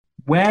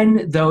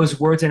When those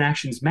words and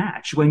actions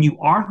match, when you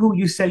are who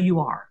you say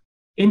you are,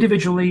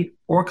 individually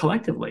or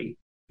collectively,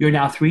 you're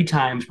now 3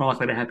 times more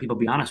likely to have people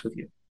be honest with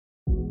you.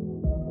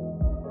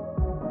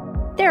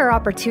 There are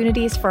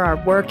opportunities for our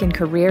work and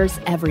careers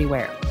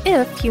everywhere,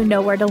 if you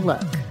know where to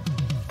look.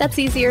 That's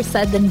easier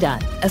said than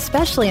done,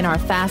 especially in our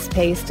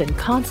fast-paced and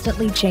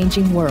constantly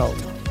changing world.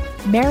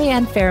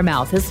 Marianne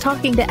Fairmouth is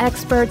talking to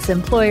experts,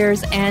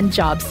 employers, and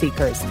job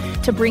seekers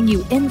to bring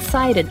you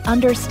insight and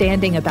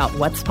understanding about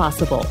what's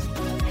possible.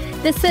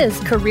 This is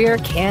Career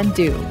Can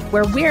Do,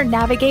 where we're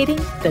navigating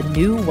the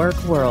new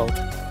work world.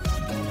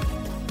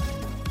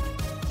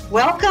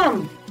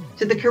 Welcome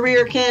to the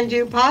Career Can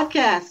Do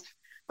podcast,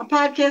 a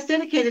podcast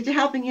dedicated to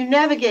helping you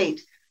navigate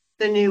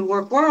the new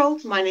work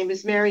world. My name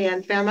is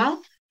Marianne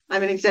Fairmouth.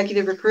 I'm an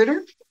executive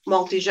recruiter,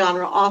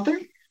 multi-genre author,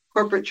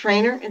 corporate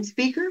trainer, and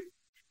speaker.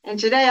 And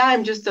today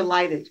I'm just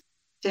delighted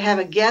to have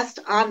a guest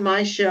on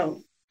my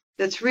show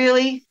that's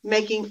really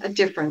making a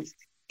difference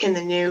in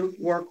the new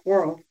work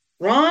world.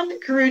 Ron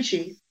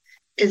Carucci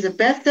is a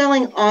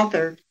best-selling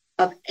author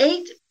of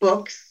 8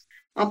 books,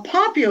 a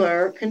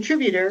popular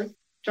contributor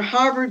to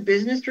Harvard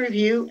Business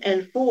Review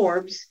and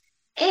Forbes,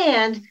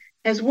 and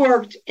has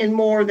worked in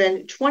more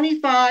than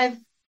 25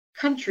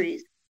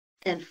 countries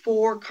and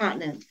 4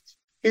 continents.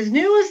 His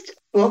newest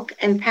book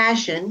and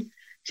passion,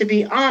 To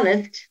Be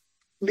Honest,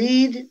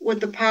 Lead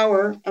with the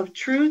Power of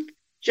Truth,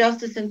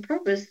 Justice, and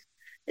Purpose,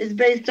 is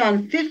based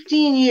on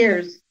 15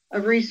 years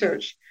of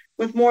research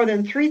with more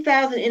than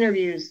 3,000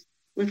 interviews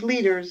with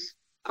leaders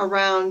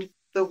around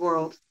the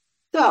world.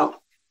 So,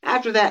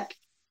 after that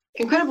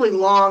incredibly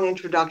long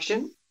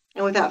introduction,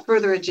 and without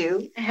further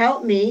ado,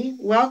 help me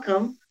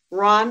welcome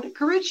Ron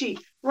Carucci.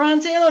 Ron,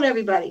 say hello to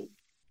everybody.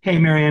 Hey,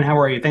 Marianne, how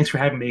are you? Thanks for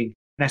having me.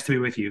 Nice to be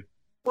with you.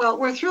 Well,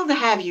 we're thrilled to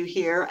have you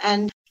here.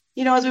 And,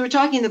 as we were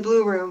talking in the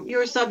Blue Room,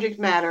 your subject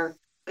matter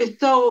is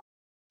so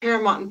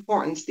paramount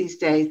importance these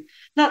days,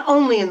 not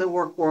only in the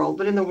work world,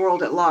 but in the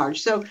world at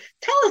large. So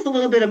tell us a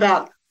little bit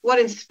about what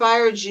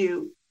inspired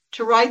you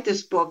to write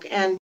this book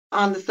and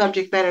on the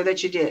subject matter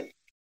that you did.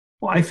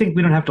 Well, I think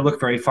we don't have to look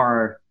very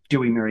far, do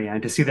we, Marianne,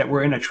 to see that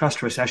we're in a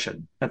trust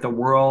recession, that the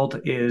world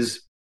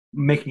is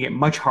making it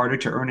much harder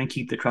to earn and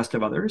keep the trust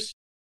of others,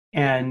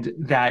 and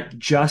that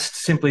just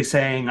simply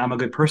saying, I'm a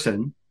good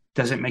person,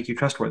 doesn't make you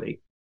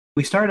trustworthy.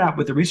 We started out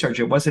with the research.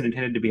 It wasn't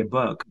intended to be a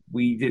book.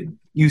 We did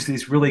use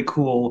this really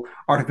cool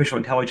artificial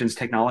intelligence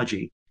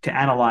technology to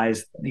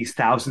analyze these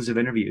thousands of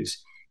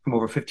interviews from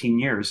over 15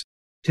 years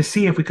to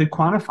see if we could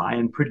quantify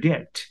and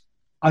predict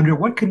under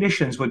what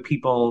conditions would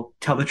people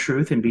tell the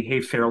truth and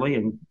behave fairly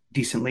and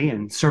decently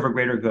and serve a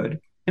greater good,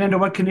 and under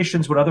what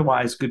conditions would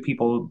otherwise good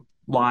people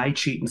lie,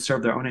 cheat, and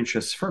serve their own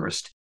interests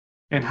first.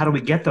 And how do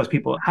we get those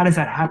people? How does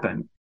that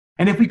happen?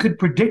 And if we could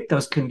predict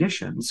those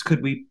conditions,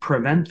 could we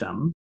prevent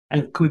them?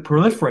 And could we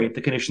proliferate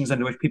the conditions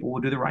under which people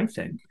will do the right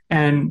thing?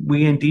 And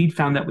we indeed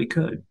found that we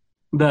could.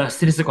 The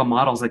statistical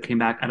models that came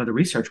back out of the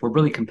research were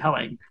really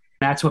compelling.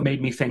 That's what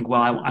made me think,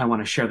 well, I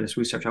want to share this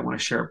research. I want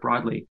to share it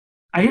broadly.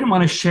 I didn't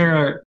want to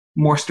share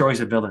more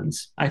stories of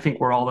villains. I think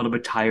we're all a little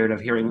bit tired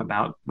of hearing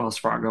about Wells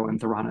Fargo and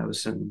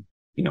Theranos and,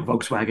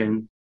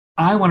 Volkswagen.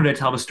 I wanted to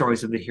tell the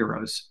stories of the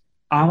heroes.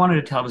 I wanted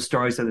to tell the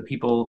stories of the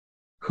people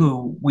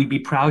who we'd be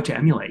proud to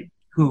emulate,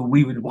 who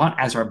we would want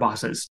as our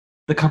bosses,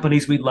 the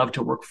companies we'd love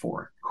to work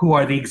for, who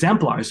are the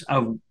exemplars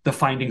of the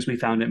findings we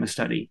found in the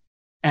study.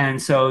 And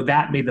so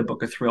that made the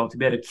book a thrill, to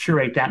be able to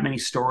curate that many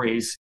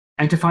stories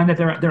and to find that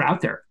they're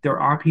out there. There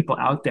are people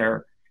out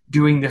there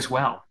doing this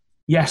well.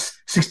 Yes,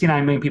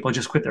 69 million people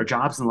just quit their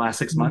jobs in the last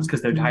 6 months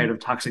because they're tired of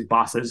toxic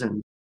bosses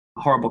and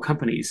horrible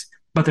companies,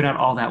 but they're not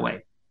all that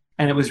way.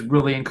 And it was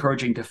really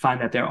encouraging to find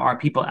that there are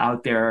people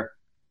out there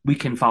we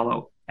can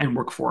follow and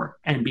work for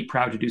and be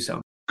proud to do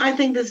so. I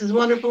think this is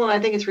wonderful, and I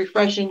think it's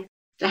refreshing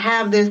to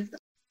have this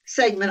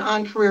segment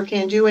on Career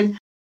Can Do. And,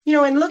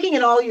 in looking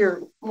at all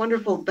your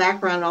wonderful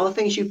background, all the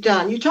things you've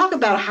done, you talk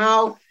about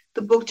how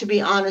the book, To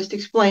Be Honest,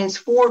 explains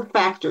 4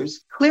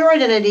 factors: clear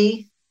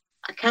identity,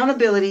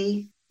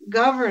 accountability,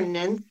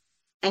 governance,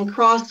 and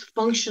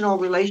cross-functional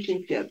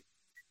relationships.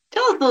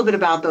 Tell us a little bit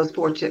about those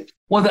 4 tips.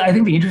 Well, I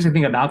think the interesting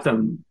thing about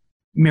them,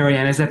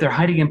 Marianne, is that they're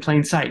hiding in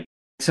plain sight.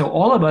 So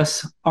all of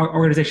us, our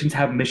organizations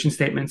have mission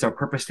statements or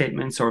purpose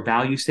statements or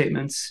value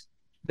statements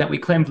that we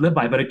claim to live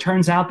by. But it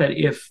turns out that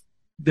if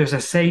there's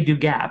a say-do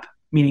gap,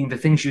 meaning the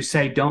things you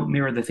say don't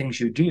mirror the things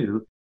you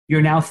do,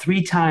 you're now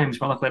 3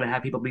 times more likely to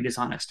have people be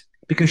dishonest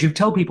because you've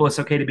told people it's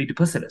okay to be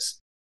duplicitous.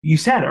 You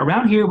said,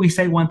 around here, we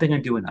say one thing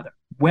and do another.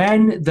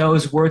 When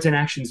those words and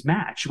actions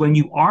match, when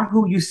you are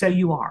who you say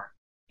you are,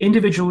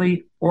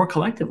 individually or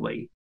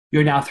collectively,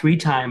 you're now 3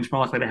 times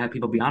more likely to have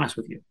people be honest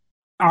with you.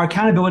 Our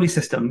accountability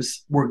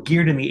systems were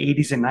geared in the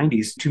 80s and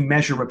 90s to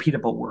measure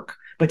repeatable work.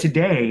 But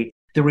today,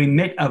 the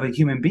remit of a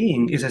human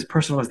being is as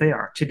personal as they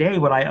are. Today,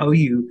 what I owe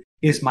you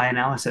is my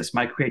analysis,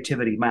 my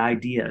creativity, my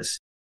ideas,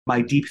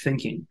 my deep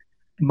thinking,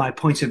 my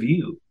points of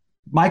view.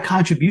 My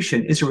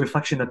contribution is a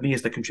reflection of me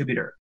as the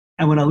contributor.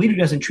 And when a leader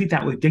doesn't treat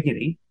that with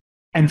dignity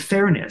and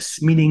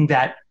fairness, meaning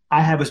that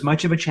I have as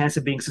much of a chance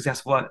of being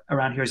successful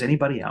around here as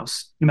anybody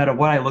else, no matter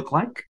what I look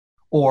like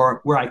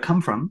or where I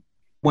come from.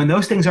 When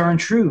those things aren't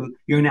true,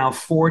 you're now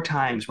 4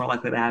 times more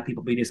likely to have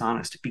people be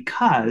dishonest,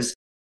 because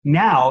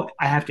now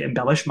I have to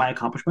embellish my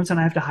accomplishments and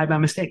I have to hide my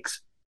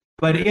mistakes.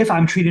 But if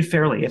I'm treated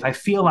fairly, if I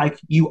feel like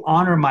you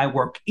honor my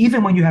work,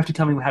 even when you have to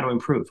tell me how to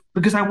improve,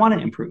 because I want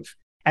to improve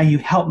and you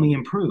help me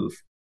improve,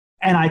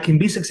 and I can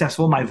be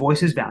successful, my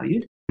voice is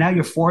valued. Now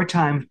you're 4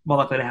 times more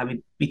likely to have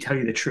me tell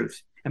you the truth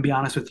and be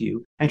honest with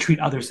you and treat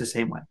others the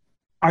same way.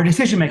 Our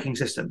decision-making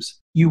systems.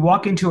 You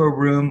walk into a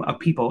room of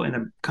people in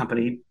a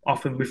company,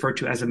 often referred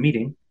to as a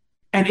meeting.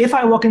 And if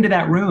I walk into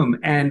that room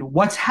and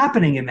what's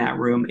happening in that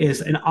room is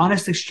an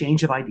honest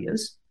exchange of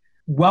ideas,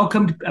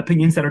 welcomed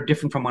opinions that are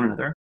different from one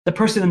another, the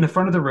person in the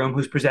front of the room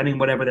who's presenting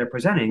whatever they're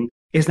presenting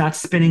is not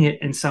spinning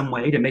it in some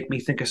way to make me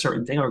think a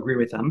certain thing or agree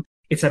with them.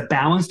 It's a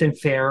balanced and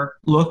fair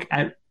look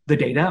at the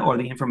data or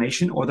the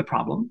information or the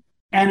problem.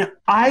 And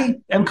I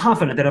am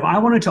confident that if I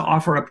wanted to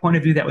offer a point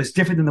of view that was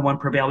different than the one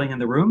prevailing in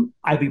the room,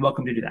 I'd be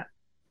welcome to do that.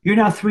 You're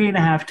now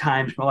 3.5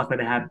 times more likely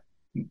to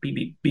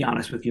be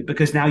honest with you,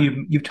 because now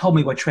you've told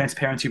me what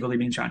transparency really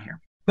means around here.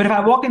 But if I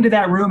walk into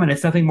that room and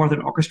it's nothing more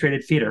than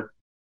orchestrated theater,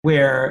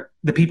 where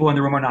the people in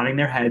the room are nodding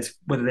their heads,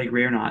 whether they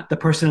agree or not, the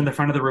person in the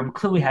front of the room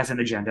clearly has an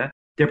agenda.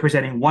 They're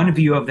presenting one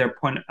view of their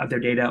point of their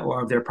data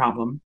or of their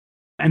problem.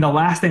 And the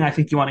last thing I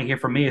think you want to hear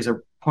from me is a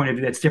point of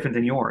view that's different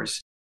than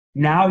yours.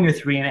 Now you're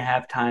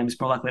 3.5 times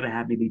more likely to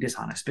have me be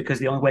dishonest, because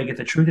the only way to get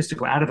the truth is to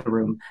go out of the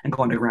room and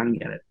go underground and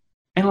get it.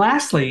 And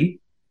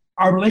lastly,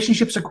 our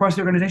relationships across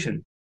the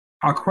organization,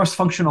 our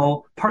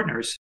cross-functional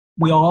partners.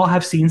 We all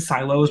have seen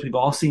silos. We've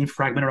all seen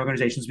fragmented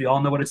organizations. We all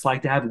know what it's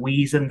like to have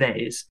we's and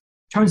they's.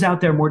 Turns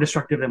out they're more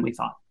destructive than we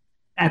thought.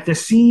 At the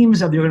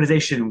seams of the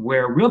organization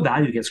where real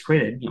value gets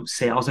created,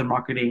 sales and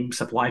marketing,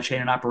 supply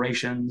chain and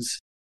operations,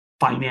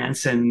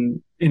 finance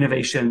and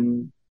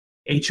innovation,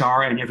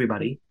 HR and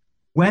everybody,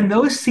 when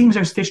those seams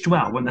are stitched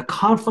well, when the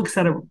conflicts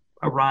that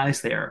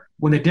arise there,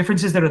 when the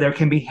differences that are there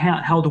can be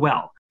held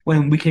well,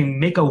 when we can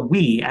make a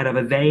we out of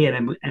a they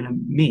and a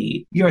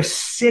me, you're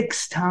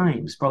 6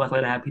 times more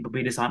likely to have people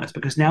be dishonest,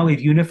 because now we've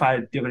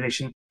unified the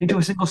organization into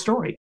a single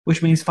story,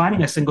 which means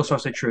finding a single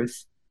source of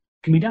truth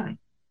can be done.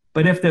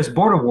 But if those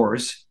border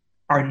wars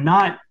are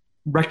not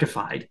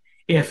rectified,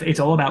 if it's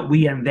all about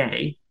we and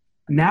they,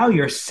 now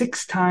you're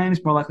 6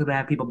 times more likely to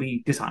have people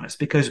be dishonest,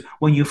 because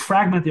when you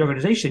fragment the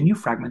organization, you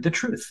fragment the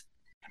truth.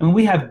 And when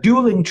we have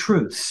dueling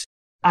truths,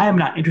 I am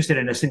not interested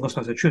in a single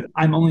source of truth.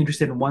 I'm only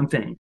interested in one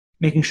thing,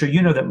 making sure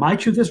you know that my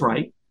truth is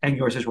right and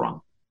yours is wrong.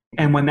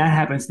 And when that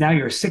happens, now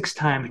you're 6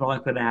 times more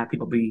likely to have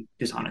people be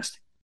dishonest.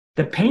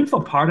 The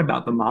painful part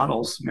about the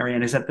models,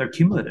 Marianne, is that they're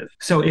cumulative.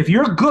 So if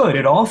you're good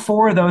at all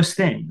 4 of those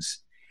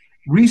things,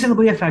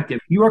 reasonably effective,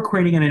 you are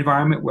creating an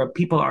environment where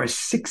people are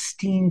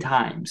 16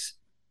 times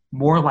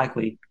more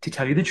likely to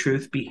tell you the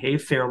truth,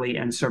 behave fairly,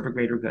 and serve a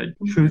greater good.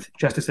 Truth,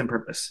 justice, and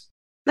purpose.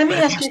 Let me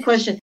ask you a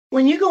question.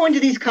 When you go into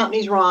these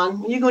companies,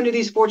 Ron, when you go into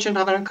these Fortune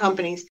 500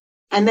 companies,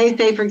 and they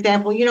say, for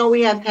example,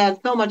 we have had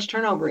so much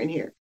turnover in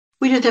here.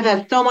 We just have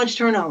had so much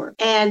turnover.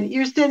 And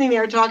you're sitting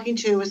there talking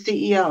to a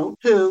CEO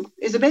who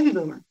is a baby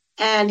boomer.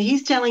 And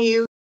he's telling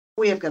you,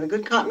 we have got a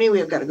good company, we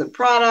have got a good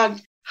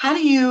product. How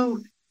do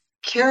you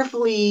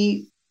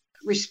carefully,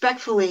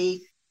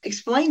 respectfully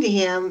explain to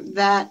him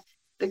that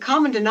the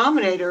common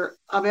denominator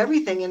of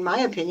everything, in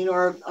my opinion,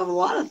 or of a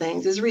lot of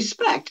things, is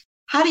respect?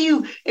 How do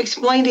you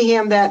explain to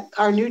him that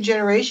our new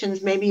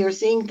generations maybe are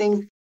seeing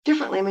things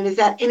differently? I mean, is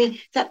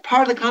that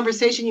part of the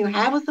conversation you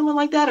have with someone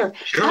like that? Or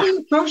Sure. How do you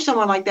approach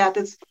someone like that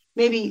that's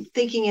maybe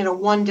thinking in a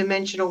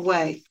one-dimensional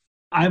way?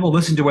 I will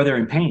listen to where they're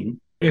in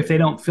pain. If they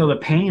don't feel the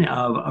pain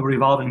of a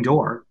revolving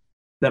door,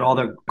 that all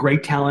their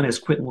great talent is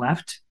quit and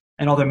left,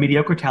 and all their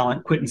mediocre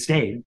talent quit and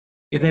stayed,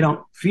 if they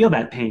don't feel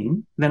that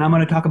pain, then I'm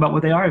going to talk about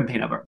what they are in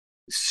pain over.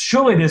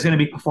 Surely there's going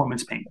to be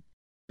performance pain.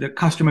 The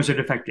customers are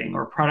defecting,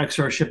 or products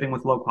are shipping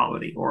with low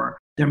quality, or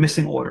they're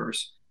missing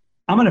orders.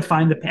 I'm going to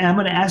find the pain. I'm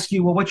going to ask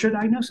you, well, what's your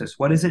diagnosis?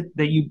 What is it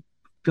that you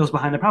feels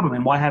behind the problem,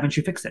 and why haven't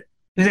you fixed it?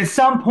 Because at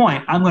some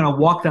point, I'm going to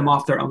walk them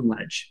off their own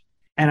ledge,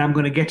 and I'm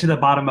going to get to the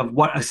bottom of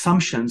what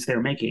assumptions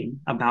they're making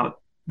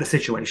about the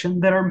situation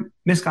that are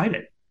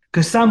misguided.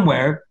 Because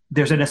somewhere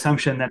there's an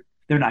assumption that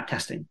they're not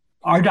testing.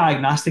 Our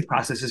diagnostic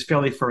process is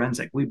fairly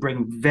forensic. We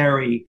bring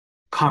very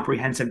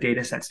comprehensive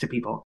data sets to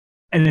people.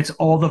 And it's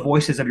all the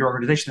voices of your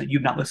organization that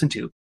you've not listened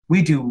to.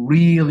 We do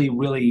really,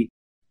 really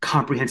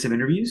comprehensive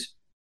interviews.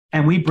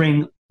 And we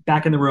bring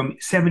back in the room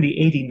 70,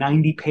 80,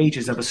 90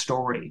 pages of a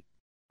story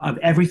of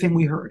everything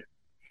we heard.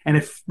 And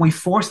if we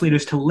force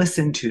leaders to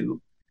listen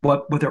to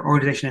what their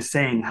organization is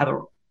saying, how their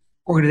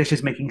organization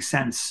is making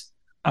sense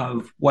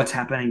of what's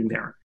happening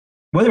there,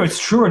 whether it's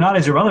true or not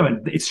is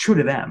irrelevant. It's true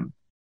to them.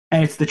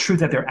 And it's the truth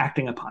that they're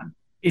acting upon.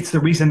 It's the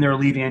reason they're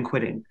leaving and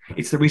quitting.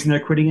 It's the reason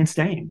they're quitting and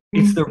staying.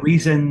 It's the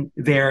reason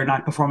they're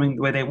not performing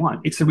the way they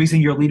want. It's the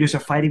reason your leaders are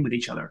fighting with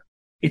each other.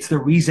 It's the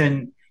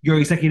reason your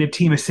executive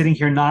team is sitting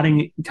here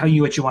nodding, telling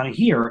you what you want to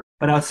hear,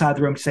 but outside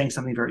the room saying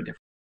something very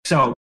different.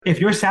 So if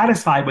you're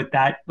satisfied with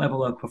that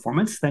level of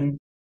performance, then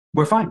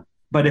we're fine.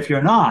 But if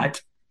you're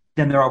not,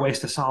 then there are ways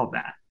to solve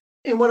that.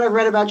 In what I've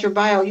read about your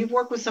bio, you've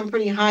worked with some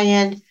pretty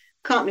high-end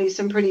companies,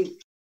 some pretty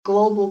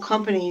global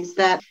companies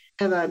that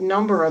have a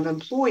number of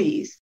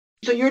employees.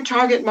 So your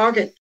target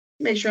market,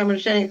 make sure I'm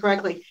understanding it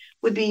correctly,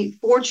 would be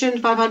Fortune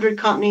 500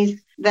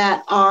 companies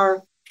that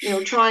are,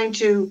 trying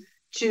to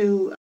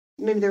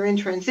maybe they're in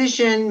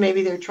transition,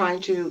 maybe they're trying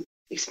to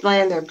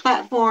expand their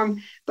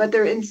platform, but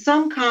they're in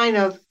some kind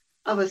of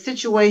a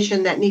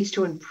situation that needs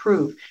to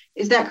improve.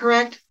 Is that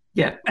correct?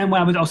 Yeah. And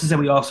what I would also say,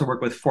 we also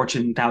work with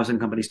Fortune 1000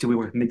 companies too. We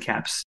work with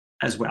mid-caps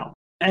as well.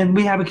 And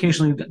we have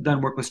occasionally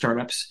done work with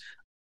startups,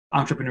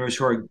 entrepreneurs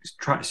who are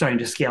starting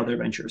to scale their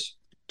ventures.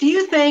 Do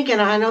you think,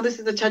 and I know this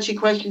is a touchy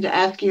question to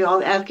ask you,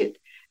 I'll ask it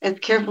as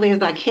carefully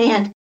as I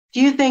can.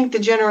 Do you think the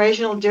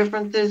generational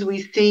differences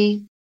we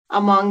see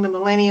among the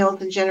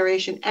millennials and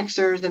Generation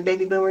Xers and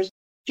baby boomers,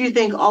 do you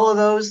think all of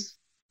those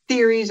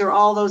theories or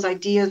all those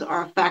ideas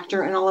are a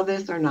factor in all of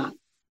this or not?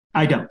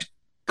 I don't.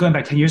 Going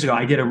back 10 years ago,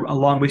 I did a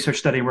long research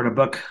study, wrote a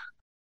book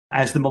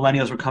as the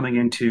millennials were coming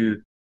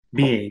into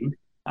being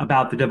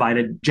about the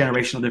divided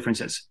generational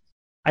differences.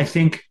 I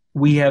think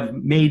we have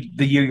made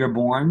the year you're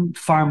born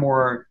far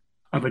more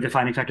of a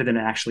defining factor than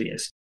it actually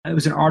is. It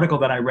was an article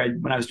that I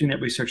read when I was doing that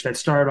research that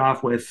started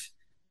off with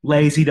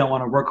lazy, don't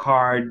want to work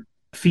hard,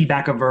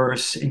 feedback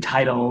averse,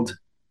 entitled.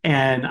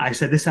 And I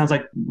said, this sounds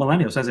like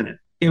millennials, doesn't it?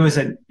 It was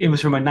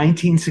from a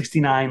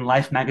 1969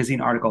 Life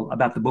magazine article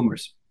about the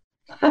boomers.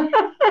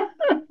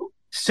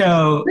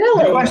 So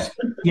really?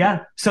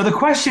 So the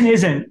question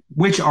isn't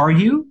which are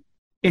you,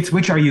 it's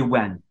which are you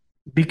when?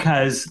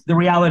 Because the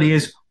reality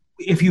is,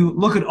 if you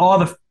look at all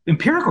the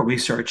empirical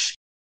research,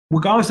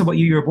 regardless of what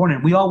year you're born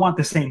in, we all want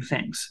the same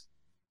things.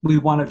 We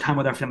want a time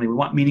with our family. We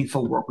want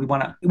meaningful work.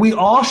 We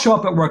all show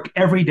up at work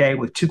every day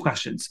with two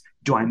questions.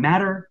 Do I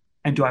matter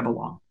and do I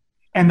belong?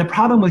 And the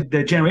problem with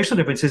the generational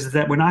differences is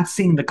that we're not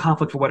seeing the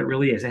conflict for what it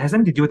really is. It has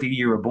nothing to do with the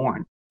year you were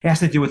born. It has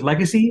to do with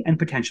legacy and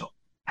potential.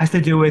 It has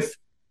to do with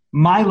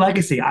my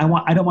legacy. I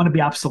don't want to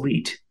be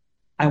obsolete.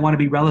 I want to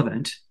be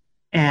relevant.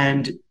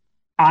 And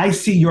I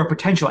see your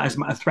potential as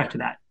a threat to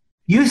that.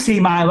 You see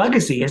my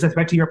legacy as a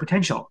threat to your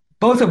potential,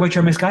 both of which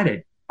are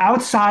misguided.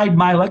 Outside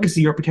my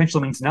legacy, your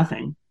potential means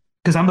nothing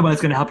because I'm the one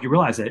that's going to help you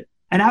realize it.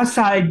 And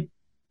outside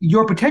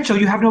your potential,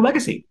 you have no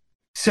legacy.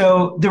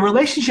 So the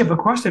relationship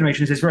across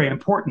generations is very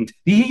important.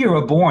 The year you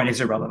were born is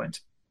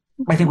irrelevant.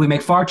 I think we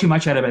make far too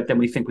much out of it than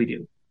we think we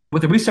do.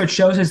 What the research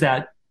shows is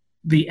that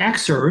the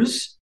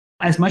Xers,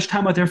 as much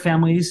time with their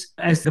families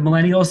as the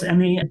millennials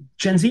and the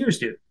Gen Zers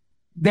do.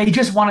 They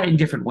just want it in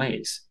different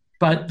ways.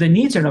 But the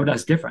needs are no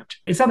less different.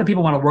 It's not that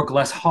people want to work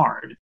less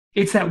hard.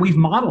 It's that we've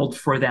modeled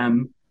for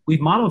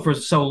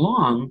so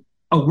long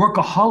a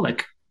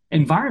workaholic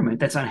environment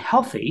that's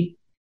unhealthy,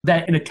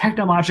 that in a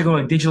technological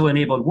and digital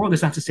enabled world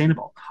is not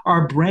sustainable.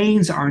 Our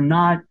brains are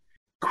not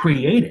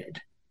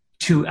created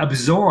to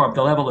absorb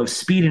the level of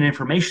speed and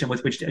information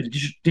with which a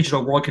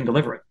digital world can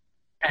deliver it.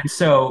 And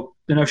so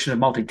the notion of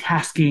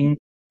multitasking,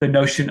 the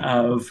notion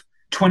of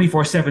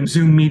 24/7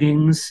 Zoom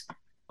meetings,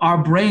 our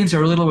brains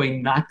are literally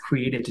not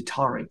created to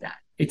tolerate that.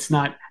 It's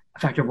not a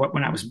factor of what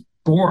when I was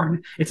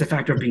born, it's a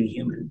factor of being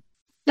human.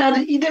 Now,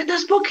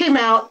 this book came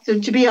out,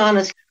 to be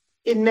honest,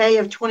 in May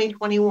of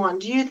 2021.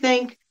 Do you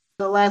think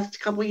the last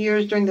couple of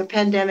years during the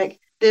pandemic,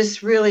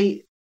 this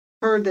really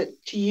heard that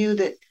to you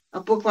that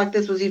a book like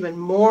this was even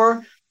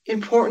more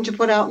important to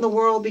put out in the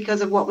world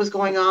because of what was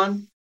going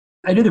on?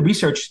 I did the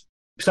research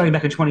starting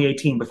back in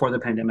 2018 before the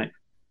pandemic.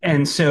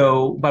 And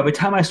so by the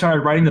time I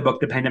started writing the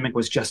book, the pandemic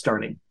was just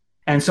starting.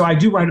 And so I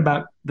do write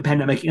about the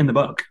pandemic in the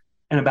book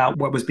and about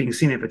what was being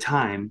seen at the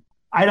time.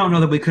 I don't know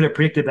that we could have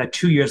predicted that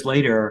 2 years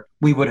later,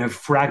 we would have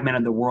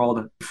fragmented the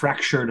world,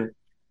 fractured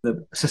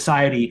the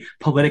society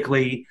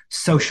politically,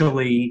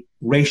 socially,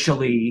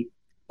 racially.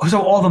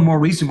 So all the more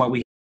reason why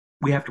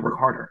we have to work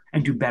harder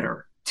and do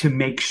better to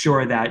make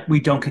sure that we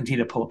don't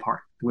continue to pull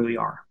apart the way we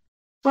are.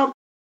 Well,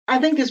 I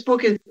think this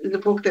book is a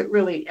book that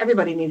really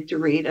everybody needs to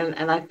read.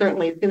 And I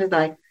certainly, as soon as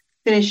I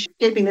finish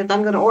taping this,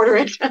 I'm going to order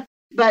it.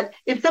 But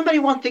if somebody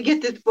wants to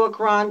get this book,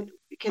 Ron,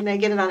 can they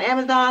get it on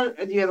Amazon?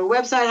 Or do you have a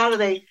website? How do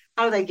they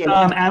get it?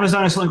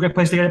 Amazon is certainly a great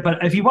place to get it.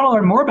 But if you want to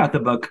learn more about the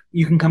book,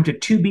 you can come to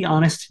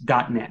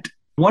tobeHonest.net.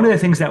 One of the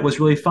things that was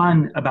really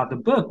fun about the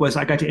book was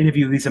I got to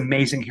interview these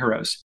amazing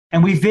heroes.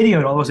 And we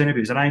videoed all those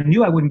interviews. And I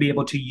knew I wouldn't be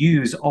able to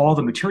use all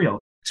the material.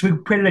 So we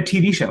created a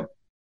TV show.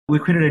 We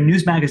created a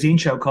news magazine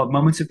show called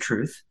Moments of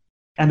Truth.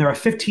 And there are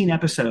 15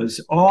 episodes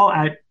all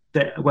at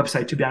the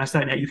website,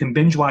 tobeHonest.net. You can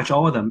binge watch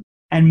all of them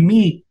and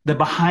meet the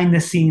behind the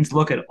scenes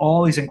look at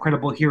all these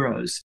incredible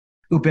heroes.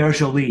 Hubert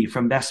Joly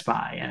from Best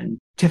Buy and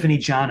Tiffany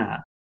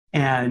Jana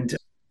and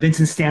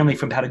Vincent Stanley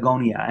from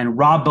Patagonia and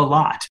Rob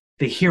Bilott,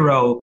 the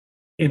hero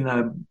in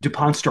the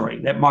DuPont story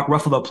that Mark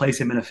Ruffalo plays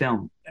him in a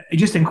film.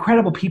 Just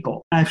incredible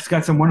people. I've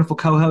got some wonderful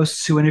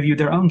co-hosts who interviewed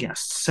their own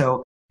guests.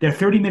 So they're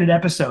 30-minute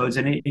episodes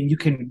and you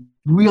can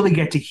really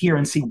get to hear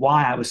and see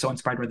why I was so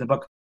inspired with the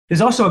book.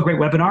 There's also a great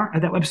webinar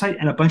at that website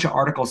and a bunch of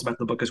articles about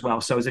the book as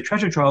well. So it's a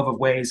treasure trove of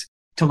ways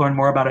to learn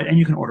more about it, and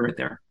you can order it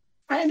there.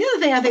 And the other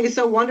thing I think is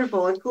so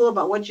wonderful and cool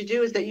about what you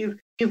do is that you've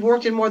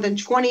worked in more than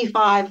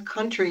 25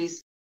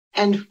 countries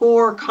and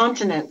 4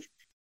 continents.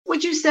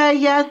 would you say,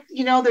 yes,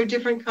 they're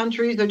different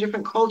countries, they're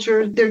different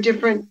cultures, they're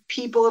different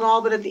people and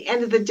all, but at the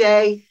end of the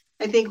day,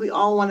 I think we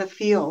all want to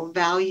feel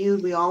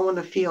valued. We all want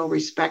to feel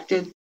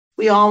respected.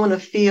 We all want to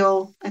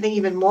feel, I think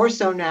even more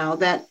so now,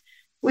 that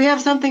we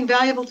have something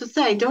valuable to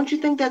say. Don't you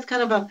think that's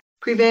kind of a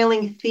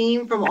prevailing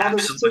theme from all the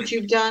research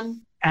you've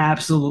done?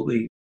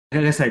 Absolutely.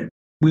 Like I said,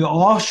 we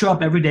all show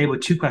up every day with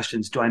two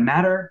questions. Do I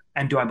matter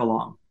and do I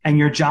belong? And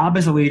your job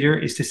as a leader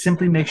is to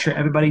simply make sure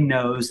everybody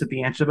knows that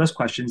the answer to those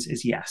questions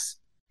is yes.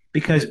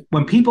 Because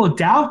when people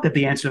doubt that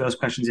the answer to those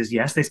questions is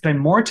yes, they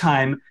spend more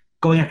time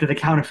going after the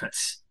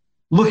counterfeits,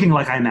 looking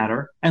like I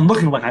matter and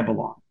looking like I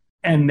belong.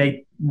 And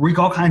they wreak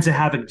all kinds of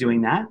havoc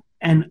doing that.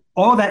 And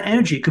all that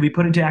energy could be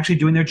put into actually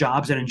doing their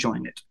jobs and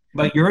enjoying it.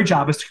 But your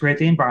job is to create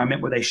the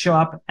environment where they show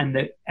up and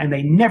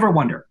they never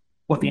wonder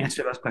what the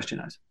answer to those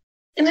questions is.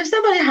 And if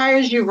somebody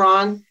hires you,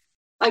 Ron,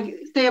 like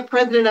say a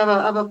president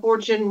of a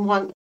Fortune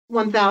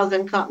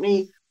 1000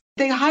 company,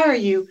 they hire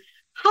you,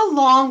 how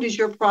long does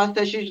your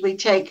process usually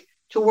take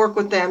to work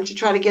with them to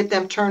try to get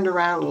them turned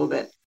around a little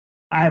bit?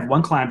 I have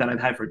one client that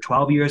I've had for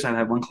 12 years. I've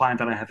had one client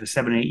that I have for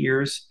 7, 8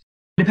 years.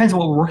 It depends on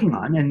what we're working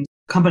on. And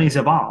companies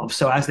evolve.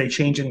 So as they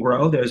change and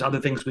grow, there's other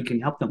things we can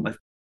help them with.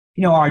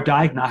 Our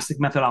diagnostic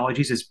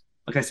methodologies is,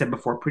 like I said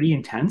before, pretty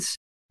intense.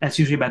 That's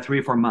usually about 3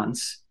 or 4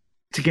 months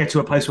to get to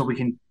a place where we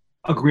can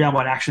agree on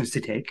what actions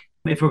to take.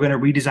 If we're going to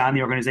redesign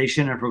the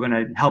organization, or if we're going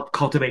to help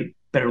cultivate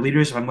better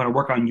leaders, if I'm going to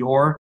work on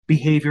your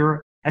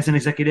behavior as an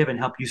executive and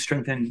help you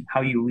strengthen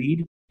how you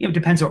lead, it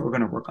depends on what we're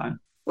going to work on.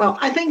 Well,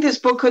 I think this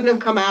book couldn't have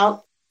come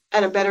out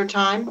at a better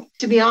time.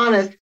 To be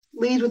honest,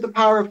 Lead with the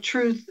Power of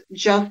Truth,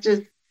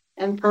 Justice,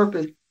 and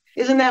Purpose.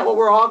 Isn't that what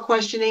we're all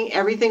questioning?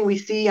 Everything we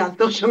see on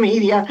social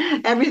media,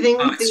 everything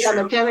we see on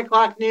the 10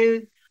 o'clock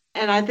news.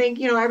 And I think,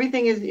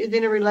 everything is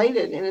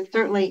interrelated, and it's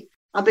certainly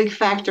a big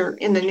factor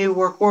in the new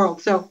work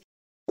world. So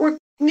we're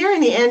nearing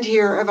the end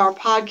here of our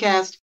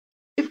podcast.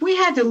 If we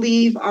had to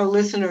leave our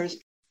listeners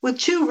with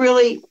 2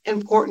 really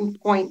important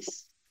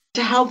points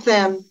to help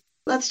them,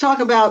 let's talk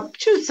about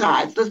 2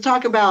 sides. Let's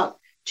talk about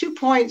 2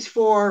 points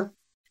for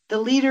the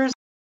leaders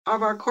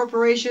of our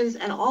corporations,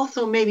 and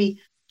also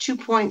maybe 2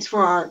 points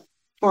for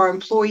our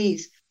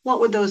employees.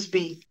 What would those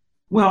be?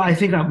 Well, I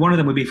think that one of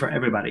them would be for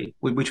everybody,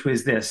 which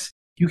was this.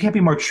 You can't be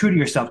more true to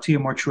yourself till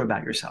you're more true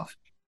about yourself.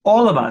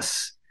 All of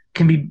us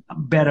can be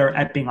better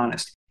at being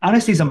honest.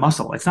 Honesty is a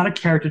muscle. It's not a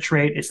character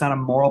trait. It's not a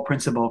moral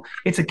principle.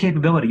 It's a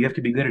capability. You have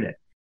to be good at it.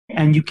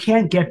 And you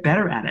can't get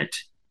better at it,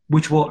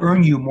 which will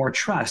earn you more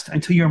trust,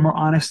 until you're more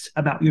honest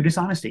about your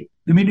dishonesty.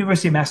 The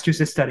University of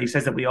Massachusetts study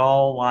says that we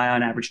all lie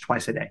on average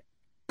twice a day.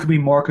 Could be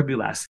more, could be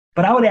less.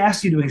 But I would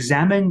ask you to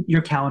examine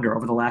your calendar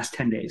over the last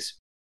 10 days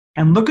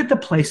and look at the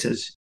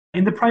places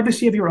in the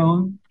privacy of your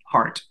own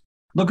heart.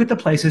 Look at the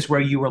places where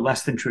you were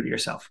less than true to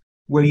yourself,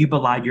 where you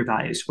belied your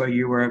values, where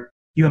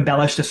you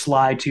embellished a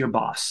slide to your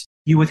boss.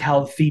 You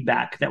withheld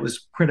feedback that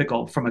was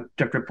critical from a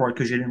direct report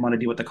because you didn't want to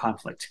deal with the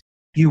conflict.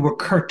 You were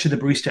curt to the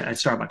barista at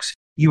Starbucks.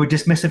 You were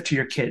dismissive to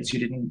your kids. You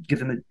didn't give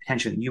them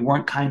attention. You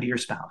weren't kind to your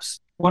spouse.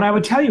 What I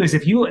would tell you is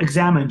if you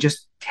examine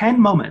just 10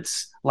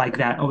 moments like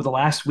that over the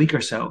last week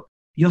or so,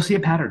 you'll see a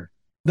pattern.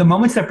 The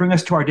moments that bring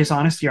us to our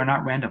dishonesty are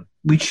not random.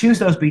 We choose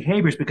those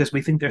behaviors because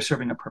we think they're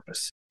serving a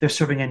purpose. They're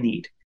serving a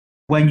need.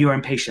 When you're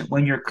impatient,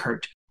 when you're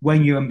curt,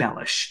 when you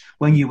embellish,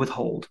 when you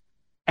withhold.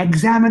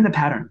 Examine the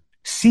pattern.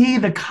 See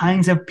the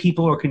kinds of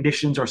people or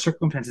conditions or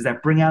circumstances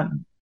that bring out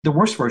the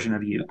worst version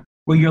of you,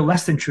 where you're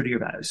less than true to your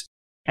values.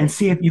 And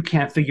see if you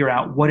can't figure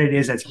out what it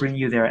is that's bringing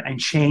you there and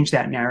change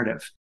that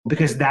narrative,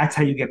 because that's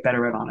how you get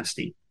better at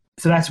honesty.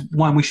 So that's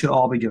one we should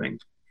all be doing.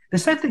 The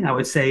second thing I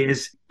would say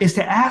is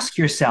to ask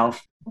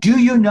yourself, do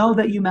you know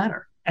that you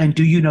matter? And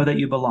do you know that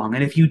you belong?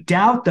 And if you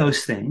doubt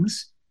those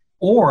things,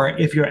 or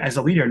if you're, as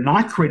a leader,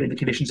 not creating the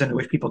conditions under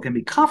which people can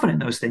be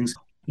confident in those things,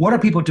 what are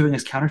people doing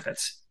as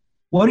counterfeits?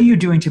 What are you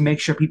doing to make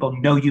sure people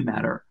know you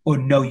matter or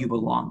know you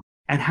belong?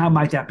 And how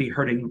might that be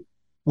hurting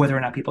whether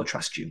or not people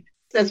trust you?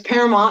 That's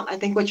paramount. I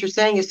think what you're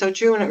saying is so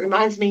true. And it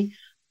reminds me,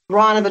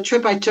 Ron, of a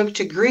trip I took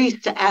to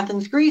Greece, to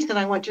Athens, Greece. And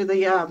I went to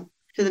the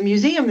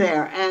museum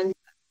there and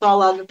saw a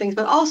lot of things.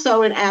 But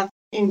also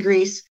in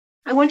Greece,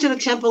 I went to the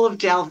Temple of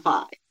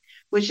Delphi,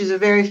 which is a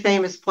very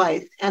famous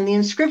place. And the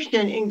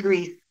inscription in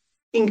Greek,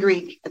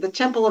 at the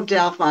Temple of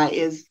Delphi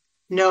is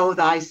know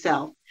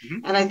thyself.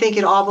 Mm-hmm. And I think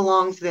it all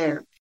belongs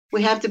there.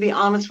 We have to be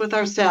honest with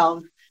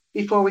ourselves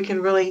before we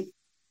can really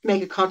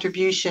make a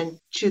contribution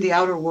to the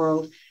outer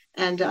world.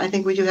 And I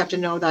think we do have to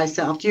know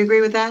thyself. Do you agree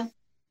with that?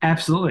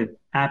 Absolutely.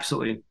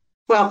 Absolutely.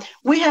 Well,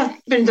 we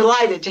have been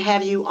delighted to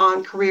have you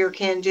on Career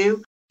Can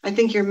Do. I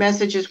think your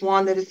message is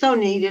one that is so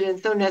needed and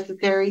so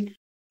necessary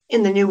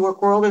in the new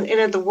work world and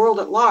in the world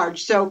at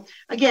large. So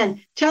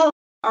again, tell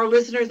our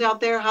listeners out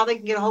there how they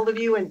can get a hold of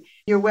you and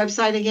your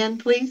website again,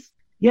 please.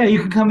 Yeah, you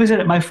can come visit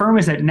it. My firm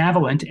is at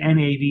Navalent,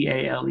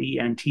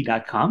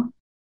 NAVALENT.com.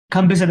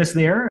 Come visit us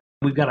there.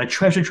 We've got a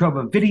treasure trove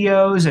of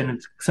videos and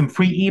some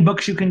free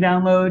ebooks you can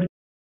download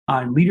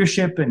on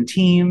leadership and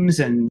teams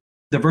and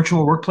the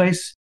virtual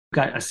workplace.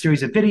 We've got a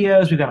series of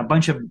videos. We've got a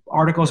bunch of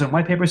articles and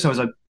white papers. So as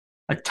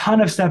a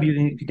ton of stuff you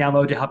can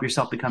download to help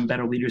yourself become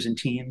better leaders in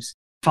teams.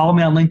 Follow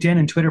me on LinkedIn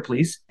and Twitter,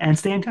 please, and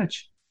stay in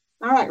touch.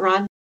 All right,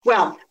 Ron.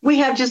 Well, we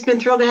have just been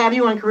thrilled to have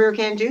you on Career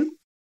Can Do,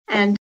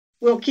 and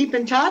we'll keep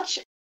in touch.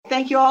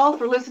 Thank you all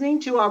for listening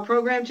to our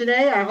program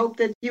today. I hope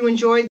that you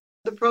enjoyed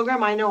the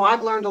program. I know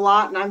I've learned a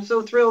lot, and I'm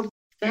so thrilled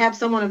to have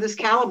someone of this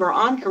caliber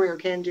on Career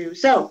Can Do.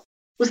 So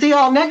we'll see you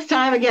all next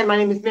time. Again, my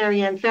name is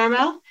Marianne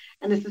Fairmouth,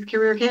 and this is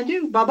Career Can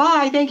Do.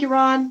 Bye-bye. Thank you,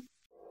 Ron.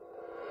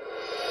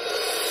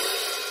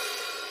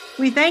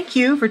 We thank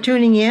you for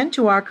tuning in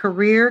to our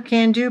Career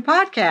Can Do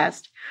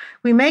podcast.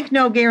 We make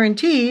no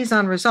guarantees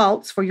on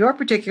results for your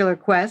particular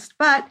quest,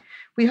 but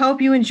we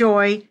hope you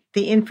enjoy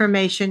the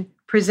information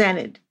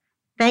presented.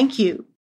 Thank you.